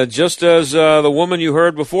 just as the woman you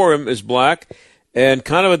heard before him is black, and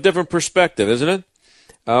kind of a different perspective, isn't it?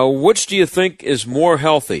 Which do you think is more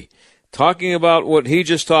healthy? Talking about what he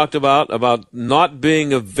just talked about not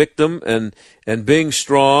being a victim and being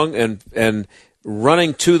strong and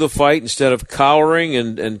running to the fight instead of cowering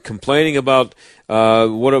and complaining about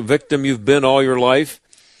what a victim you've been all your life,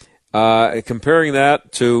 comparing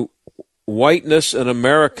that to whiteness and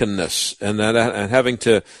Americanness, and having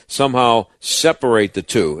to somehow separate the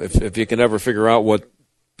two, if you can ever figure out what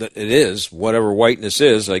it is, whatever whiteness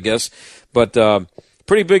is, I guess. But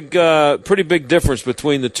pretty big difference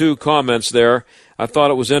between the two comments there. I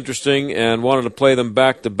thought it was interesting and wanted to play them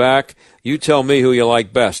back to back. You tell me who you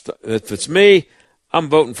like best. If it's me, I'm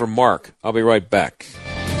voting for Mark. I'll be right back.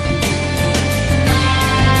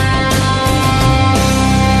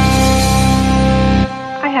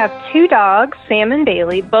 I have two dogs, Sam and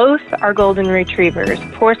Bailey. Both are golden retrievers.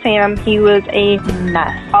 Poor Sam, he was a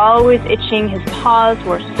mess. Always itching. His paws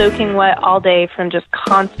were soaking wet all day from just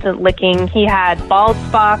constant licking. He had bald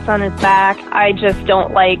spots on his back. I just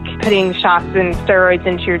don't like putting shots and steroids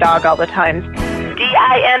into your dog all the time.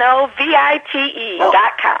 DINOVITE.com.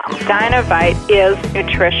 Dynavite is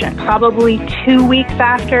nutrition. Probably 2 weeks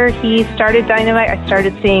after he started Dynavite, I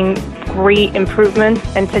started seeing great improvements,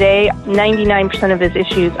 and today 99% of his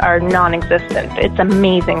issues are non-existent. It's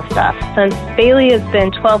amazing stuff. Since Bailey has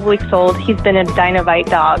been 12 weeks old, he's been a Dynavite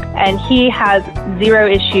dog, and he has 0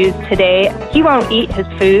 issues today. He won't eat his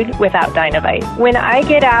food without Dynavite. When I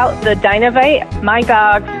get out the Dynavite, my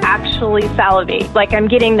dogs actually salivate, like I'm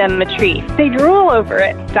getting them a treat. They drool over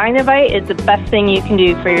it. Dynavite is the best thing you can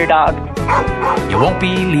do for your dog. You won't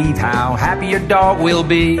believe how happy your dog will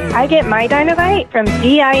be. I get my Dynavite from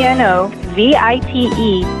DINOVITE.com.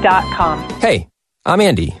 Hey, I'm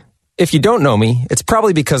Andy. If you don't know me, it's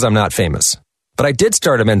probably because I'm not famous. But I did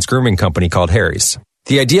start a men's grooming company called Harry's.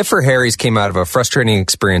 The idea for Harry's came out of a frustrating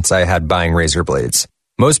experience I had buying razor blades.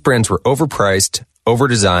 Most brands were overpriced,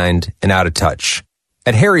 overdesigned, and out of touch.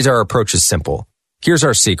 At Harry's, our approach is simple. Here's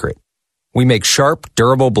our secret. We make sharp,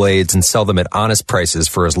 durable blades and sell them at honest prices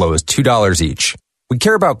for as low as $2 each. We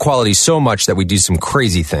care about quality so much that we do some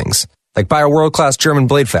crazy things, like buy a world-class German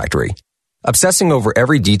blade factory. Obsessing over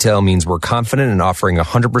every detail means we're confident in offering a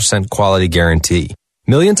 100% quality guarantee.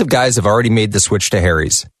 Millions of guys have already made the switch to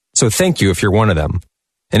Harry's, so thank you if you're one of them.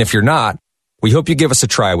 And if you're not, we hope you give us a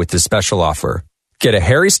try with this special offer. Get a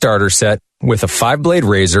Harry's starter set with a 5-blade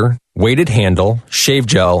razor, weighted handle, shave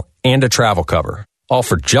gel, and a travel cover. All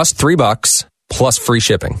for just $3 plus free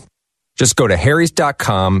shipping. Just go to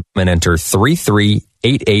harrys.com and enter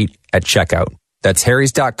 3388 at checkout. That's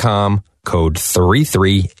harrys.com, code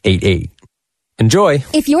 3388. Enjoy.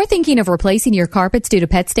 If you're thinking of replacing your carpets due to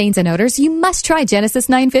pet stains and odors, you must try Genesis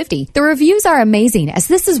 950. The reviews are amazing, as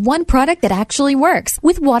this is one product that actually works.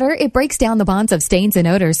 With water, it breaks down the bonds of stains and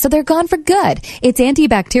odors, so they're gone for good. Its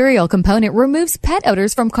antibacterial component removes pet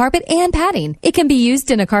odors from carpet and padding. It can be used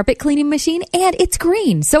in a carpet cleaning machine, and it's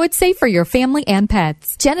green, so it's safe for your family and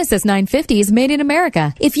pets. Genesis 950 is made in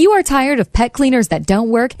America. If you are tired of pet cleaners that don't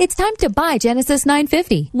work, it's time to buy Genesis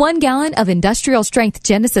 950. 1 gallon of industrial strength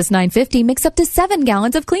Genesis 950 makes up to 7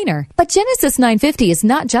 gallons of cleaner. But Genesis 950 is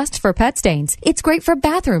not just for pet stains. It's great for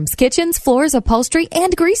bathrooms, kitchens, floors, upholstery,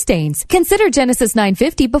 and grease stains. Consider Genesis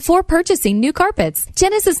 950 before purchasing new carpets.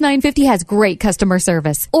 Genesis 950 has great customer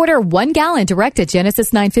service. Order 1 gallon direct at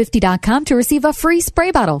Genesis950.com to receive a free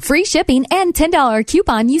spray bottle, free shipping, and $10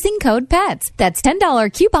 coupon using code PETS. That's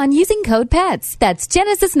 $10 coupon using code PETS. That's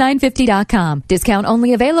Genesis950.com. Discount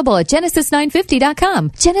only available at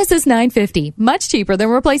Genesis950.com. Genesis 950, much cheaper than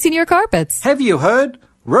replacing your carpets. Have you heard?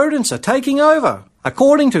 Rodents are taking over.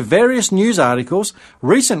 According to various news articles,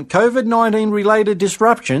 recent COVID-19 related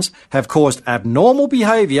disruptions have caused abnormal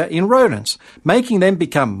behavior in rodents, making them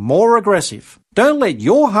become more aggressive. Don't let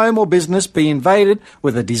your home or business be invaded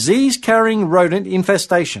with a disease-carrying rodent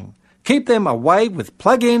infestation. Keep them away with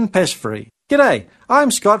Plug-in Pest Free. G'day,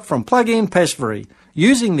 I'm Scott from Plug-in Pest Free.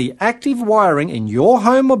 Using the active wiring in your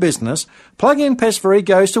home or business, Plug-in Pest Free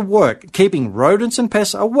goes to work, keeping rodents and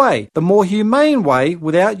pests away the more humane way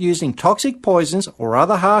without using toxic poisons or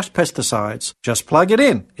other harsh pesticides. Just plug it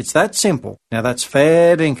in. It's that simple. Now that's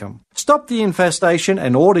fair dinkum. Stop the infestation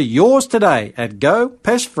and order yours today at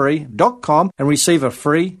gopestfree.com and receive a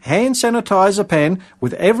free hand sanitizer pen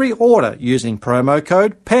with every order using promo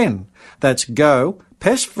code PEN. That's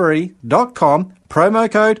gopestfree.com, promo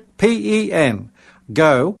code PEN.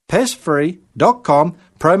 GoPestFree.com,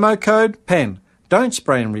 promo code PEN. Don't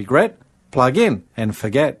spray and regret. Plug in and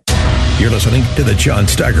forget. You're listening to the John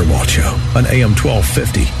Steigerwald Show on AM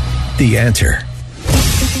 1250. The Answer.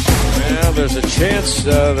 Well, there's a chance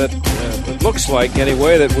that it looks like,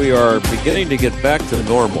 anyway, that we are beginning to get back to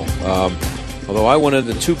normal. Although I went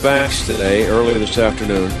into 2 banks today, earlier this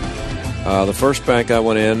afternoon. The first bank I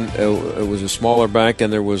went in, it was a smaller bank,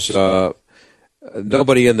 and there was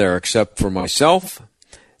nobody in there except for myself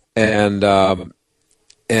and a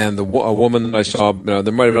woman that I saw. There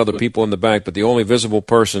might have been other people in the bank, but the only visible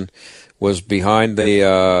person was behind the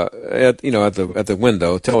at the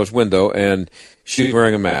window, teller's window, and she was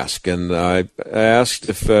wearing a mask. And I asked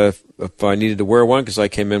if I needed to wear one because I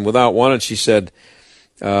came in without one, and she said,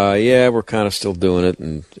 "Yeah, we're kind of still doing it."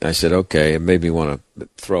 And I said, "Okay," it made me want to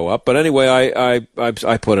throw up, but anyway, I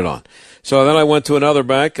put it on. So then I went to another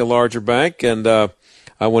bank, a larger bank, and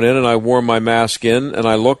I went in and I wore my mask in, and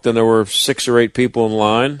I looked, and there were 6 or 8 people in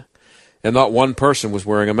line, and not one person was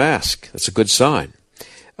wearing a mask. That's a good sign.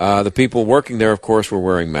 The people working there, of course, were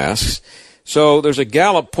wearing masks. So there's a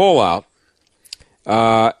Gallup poll out,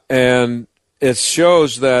 and it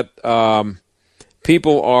shows that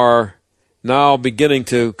people are now beginning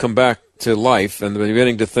to come back to life, and they're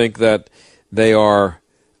beginning to think that they are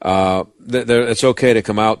it's okay to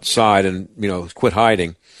come outside and quit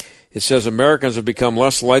hiding. It says Americans have become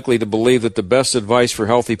less likely to believe that the best advice for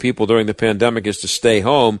healthy people during the pandemic is to stay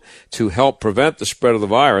home to help prevent the spread of the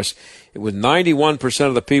virus. It was 91%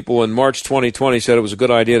 of the people in March 2020 said it was a good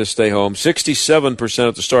idea to stay home, 67%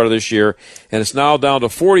 at the start of this year, and it's now down to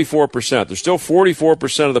 44%. There's still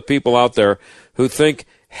 44% of the people out there who think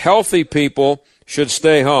healthy people should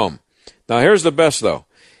stay home. Now, here's the best, though.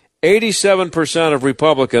 87% of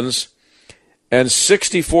Republicans and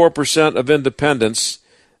 64% of independents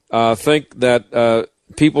think that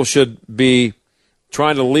people should be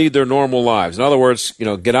trying to lead their normal lives. In other words,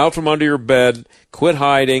 get out from under your bed, quit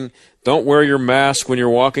hiding, don't wear your mask when you're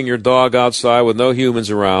walking your dog outside with no humans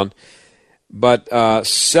around. But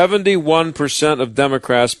 71% of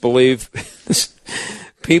Democrats believe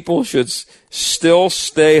people should still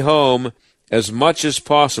stay home as much as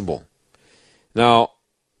possible. Now,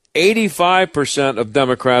 85% of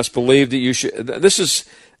Democrats believe that you should. This is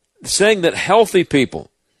saying that healthy people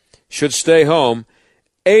should stay home.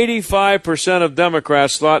 85% of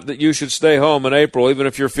Democrats thought that you should stay home in April, even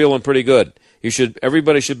if you're feeling pretty good.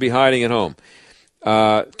 Everybody should be hiding at home.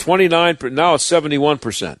 29. Now it's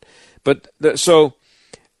 71%. But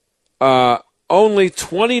only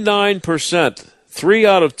 29%, 3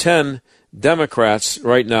 out of 10 Democrats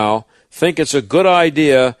right now think it's a good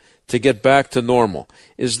idea to get back to normal.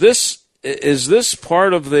 Is this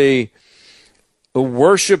part of the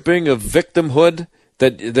worshiping of victimhood?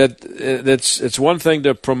 It's one thing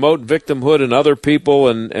to promote victimhood in other people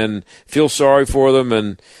and feel sorry for them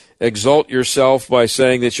and exalt yourself by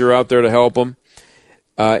saying that you're out there to help them.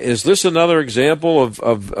 Is this another example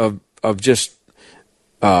of just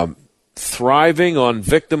thriving on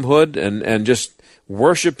victimhood and just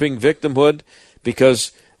worshiping victimhood?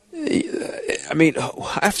 Because I mean,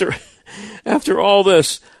 after all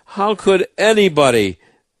this, how could anybody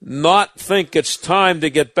not think it's time to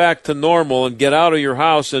get back to normal and get out of your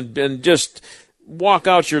house and just walk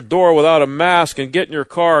out your door without a mask and get in your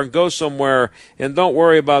car and go somewhere and don't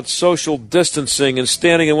worry about social distancing and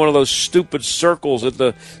standing in one of those stupid circles at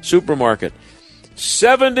the supermarket?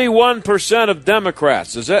 71% of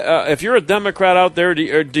Democrats. Is that, if you're a Democrat out there,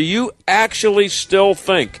 do you actually still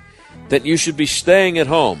think that you should be staying at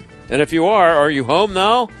home? And if you are you home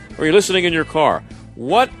now or are you listening in your car?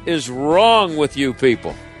 What is wrong with you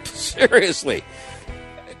people? Seriously.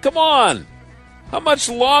 Come on. How much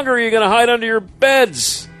longer are you going to hide under your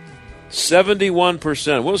beds?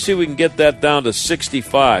 71%. We'll see if we can get that down to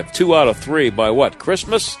 65. 2 out of 3 by what?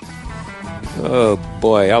 Christmas? Oh,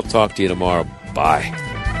 boy. I'll talk to you tomorrow. Bye.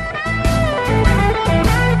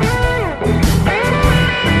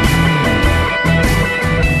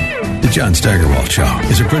 The John Steigerwald Show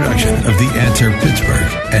is a production of The Answer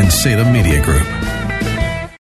Pittsburgh and Salem Media Group.